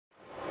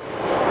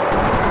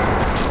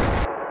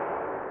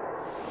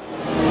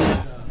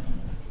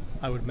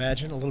I would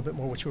imagine, a little bit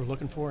more what you were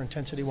looking for,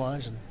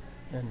 intensity-wise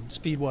and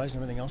speed-wise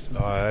and everything else.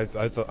 I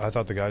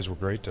thought the guys were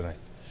great tonight.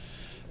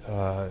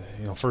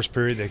 First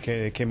period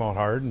they came out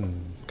hard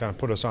and kind of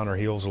put us on our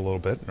heels a little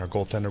bit, and our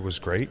goaltender was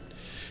great.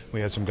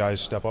 We had some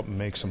guys step up and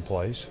make some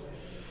plays.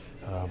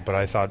 But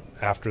I thought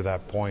after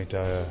that point,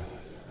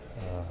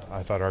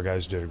 I thought our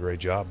guys did a great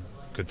job.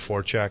 Good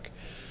forecheck.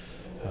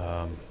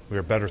 We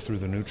were better through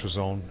the neutral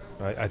zone.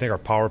 I think our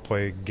power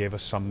play gave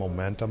us some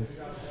momentum.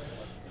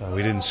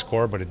 We didn't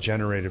score, but it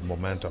generated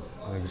momentum.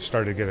 We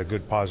started to get a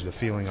good positive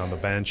feeling on the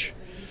bench.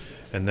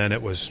 And then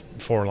it was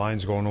 4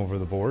 lines going over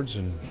the boards,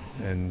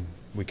 and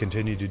we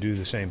continued to do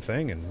the same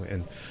thing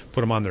and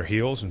put them on their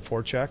heels and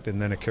forechecked,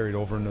 and then it carried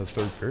over into the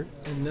third period.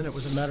 And then it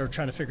was a matter of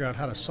trying to figure out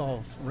how to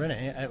solve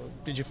Rinne.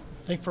 Did you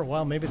think for a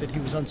while maybe that he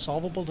was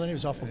unsolvable? Then he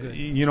was awful good.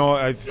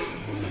 I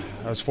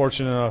was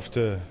fortunate enough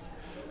to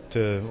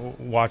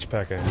watch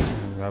Pekka.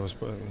 I was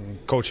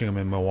coaching him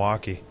in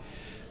Milwaukee,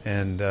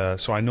 and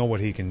so I know what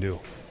he can do.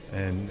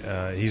 And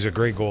he's a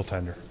great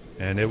goaltender.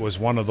 And it was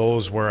one of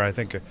those where I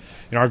think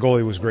our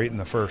goalie was great in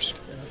the first.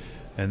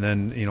 And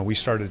then, we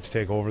started to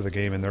take over the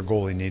game, and their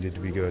goalie needed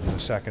to be good in the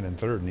second and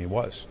third, and he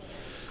was.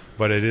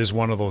 But it is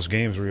one of those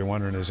games where you're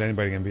wondering, is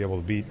anybody going to be able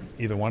to beat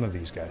either one of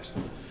these guys?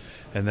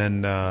 And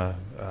then,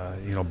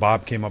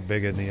 Bob came up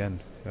big in the end,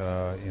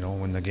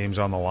 when the game's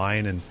on the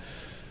line. And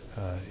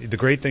the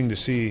great thing to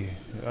see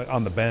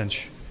on the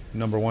bench,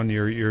 number one,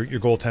 your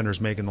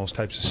goaltender's making those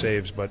types of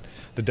saves, but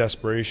the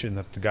desperation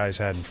that the guys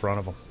had in front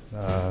of them.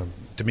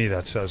 To me,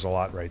 that says a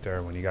lot right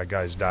there when you got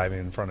guys diving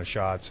in front of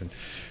shots and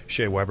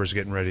Shea Weber's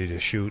getting ready to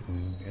shoot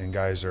and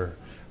guys are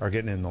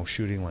getting in those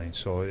shooting lanes.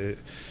 So it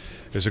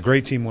was a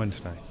great team win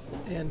tonight.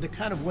 And the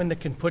kind of win that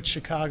can put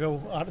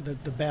Chicago out of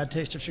the bad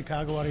taste of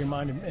Chicago out of your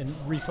mind and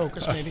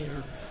refocus maybe?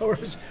 or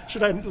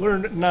should I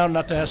learn now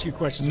not to ask you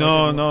questions?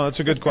 No, that's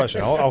a good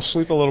question. I'll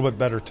sleep a little bit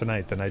better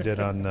tonight than I did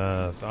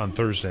on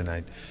Thursday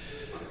night.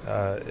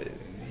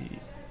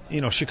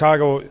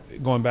 Chicago,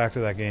 going back to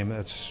that game,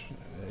 it's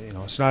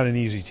not an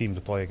easy team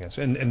to play against.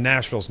 And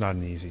Nashville's not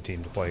an easy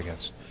team to play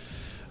against.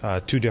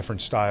 2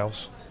 different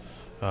styles.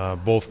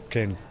 Both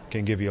can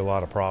give you a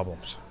lot of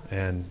problems.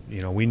 And,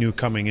 we knew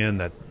coming in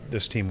that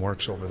this team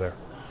works over there.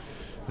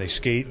 They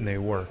skate and they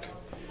work.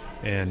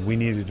 And we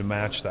needed to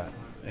match that.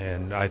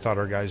 And I thought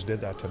our guys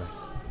did that tonight.